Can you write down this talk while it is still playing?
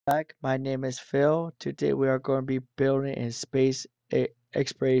back. My name is Phil. Today we are going to be building a space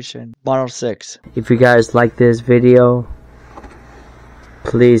exploration Model 6. If you guys like this video,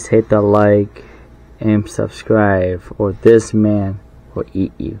 please hit the like and subscribe, or this man will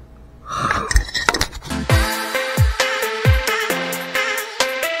eat you.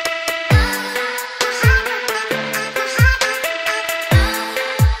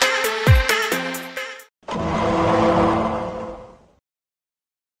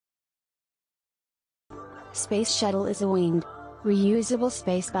 Space Shuttle is a winged, reusable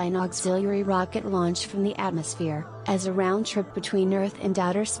space-bound auxiliary rocket launched from the atmosphere. As a round trip between Earth and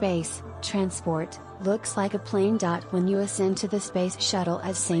outer space, transport looks like a plane. When you ascend to the Space Shuttle,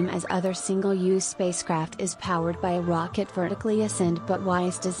 as same as other single-use spacecraft, is powered by a rocket vertically ascend, but Y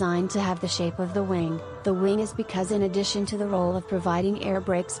is designed to have the shape of the wing. The wing is because in addition to the role of providing air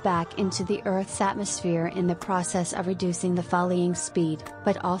brakes back into the Earth's atmosphere in the process of reducing the falling speed,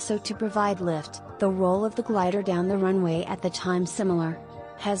 but also to provide lift, the role of the glider down the runway at the time similar.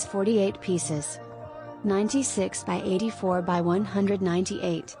 Has 48 pieces. 96 by 84 by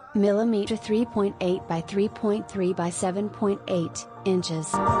 198 millimeter, 3.8 by 3.3 by 7.8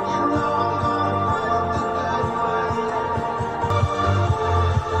 inches.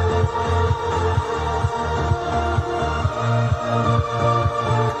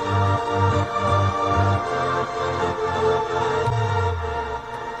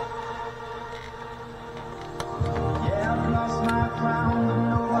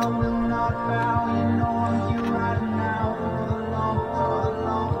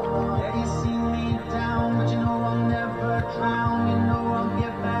 Down, but you know I'll never drown. You know I'll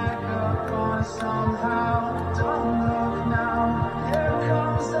get back up on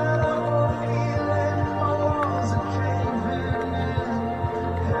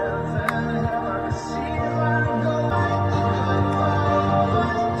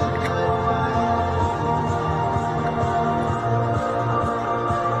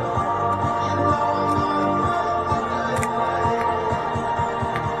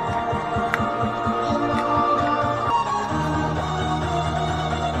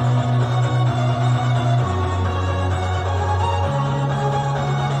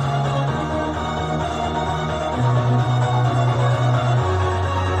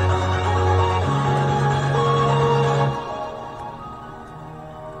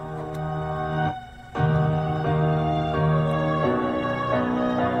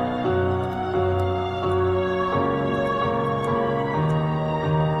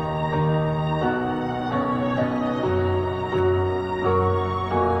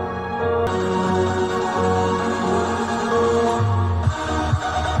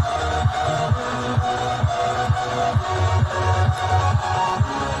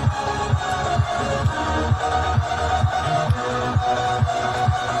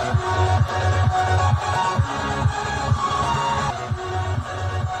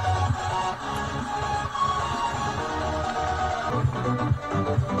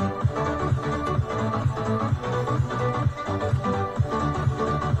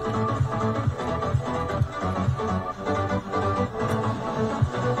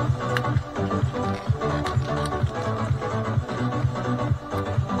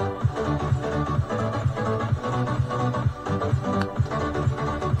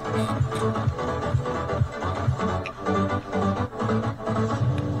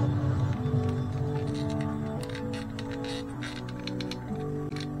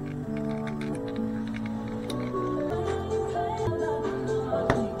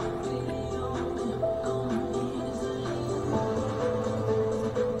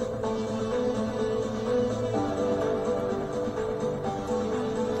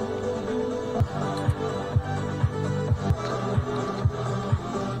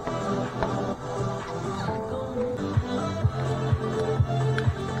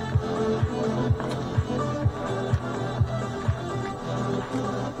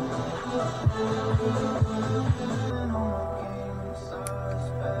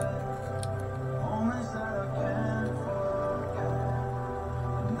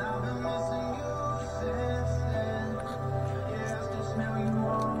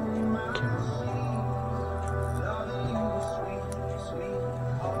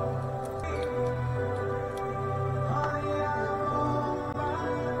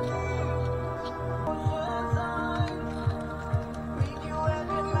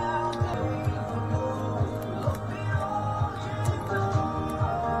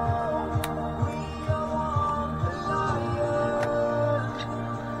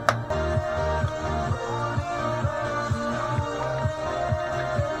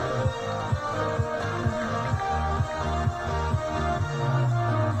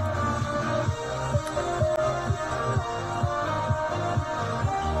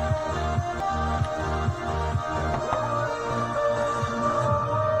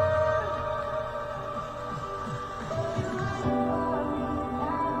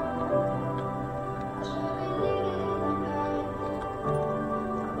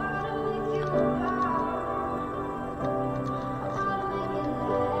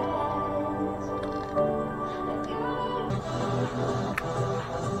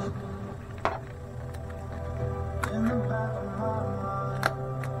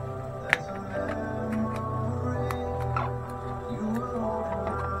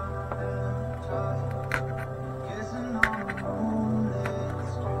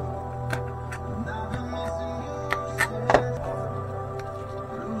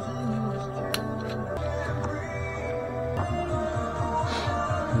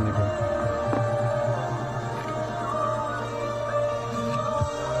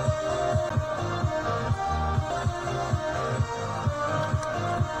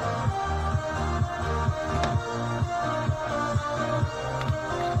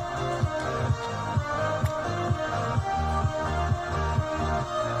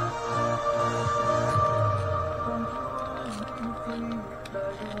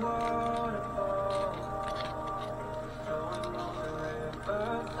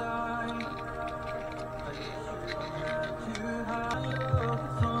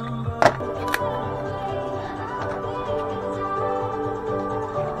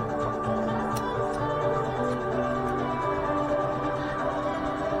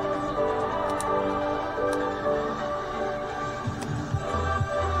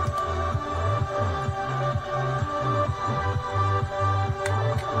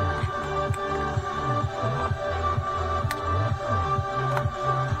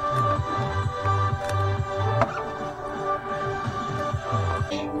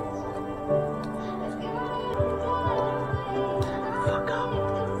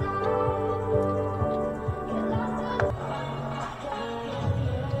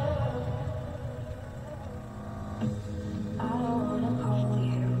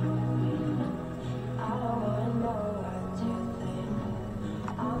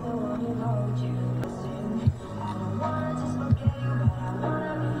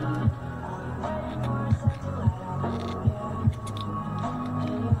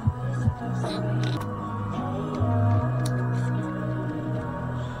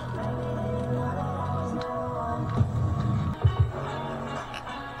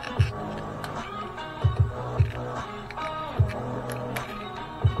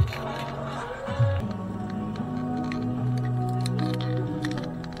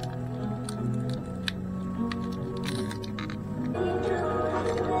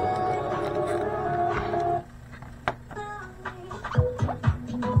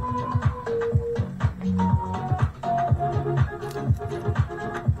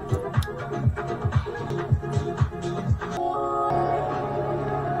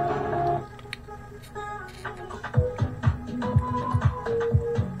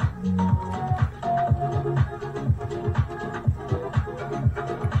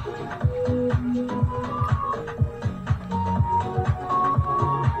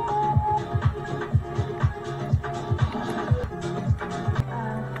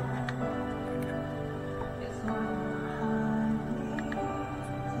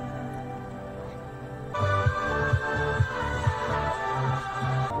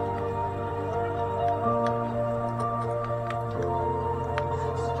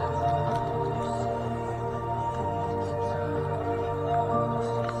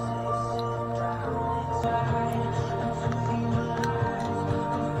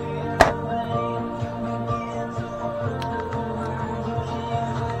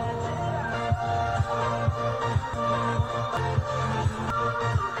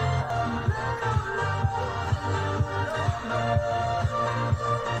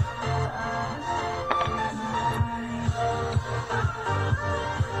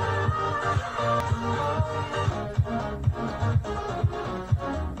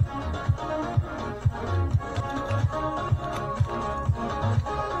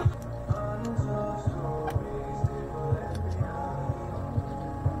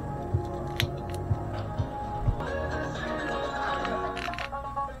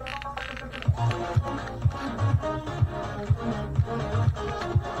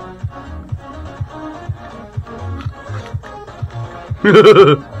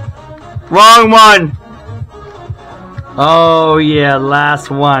Wrong one! Oh yeah,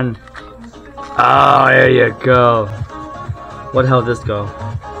 last one. Oh, there you go. What the hell did this go?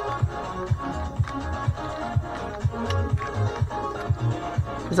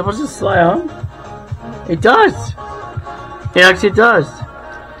 Is it supposed to slide on? It does! It actually does!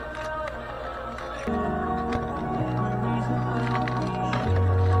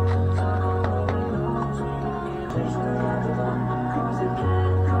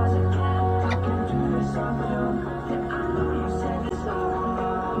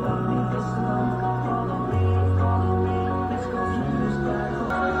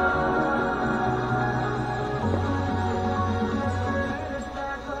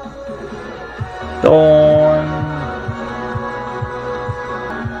 Dawn.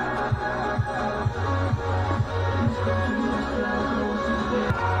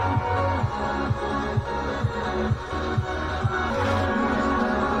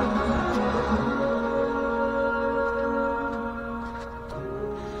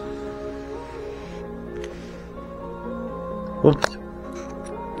 Oops.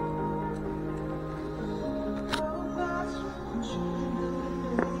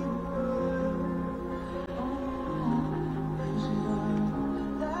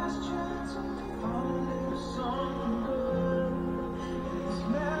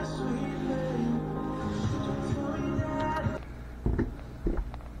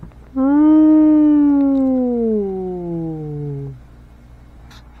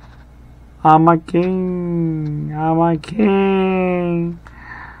 I'm a king. I'm a king.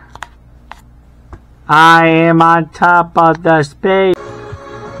 I am on top of the space.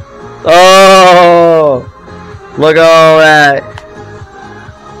 Oh, look at all that.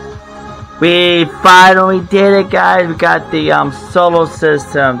 We finally did it, guys. We got the solar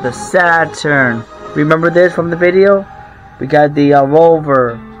system, the Saturn. Remember this from the video? We got the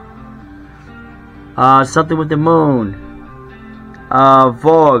rover. Something with the moon.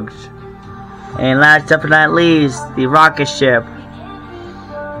 Vogue. And last but not least, the rocket ship.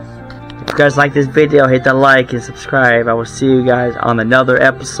 If you guys like this video, hit the like and subscribe. I will see you guys on another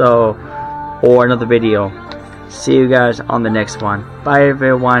episode or another video. See you guys on the next one. Bye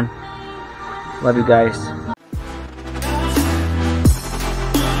everyone. Love you guys.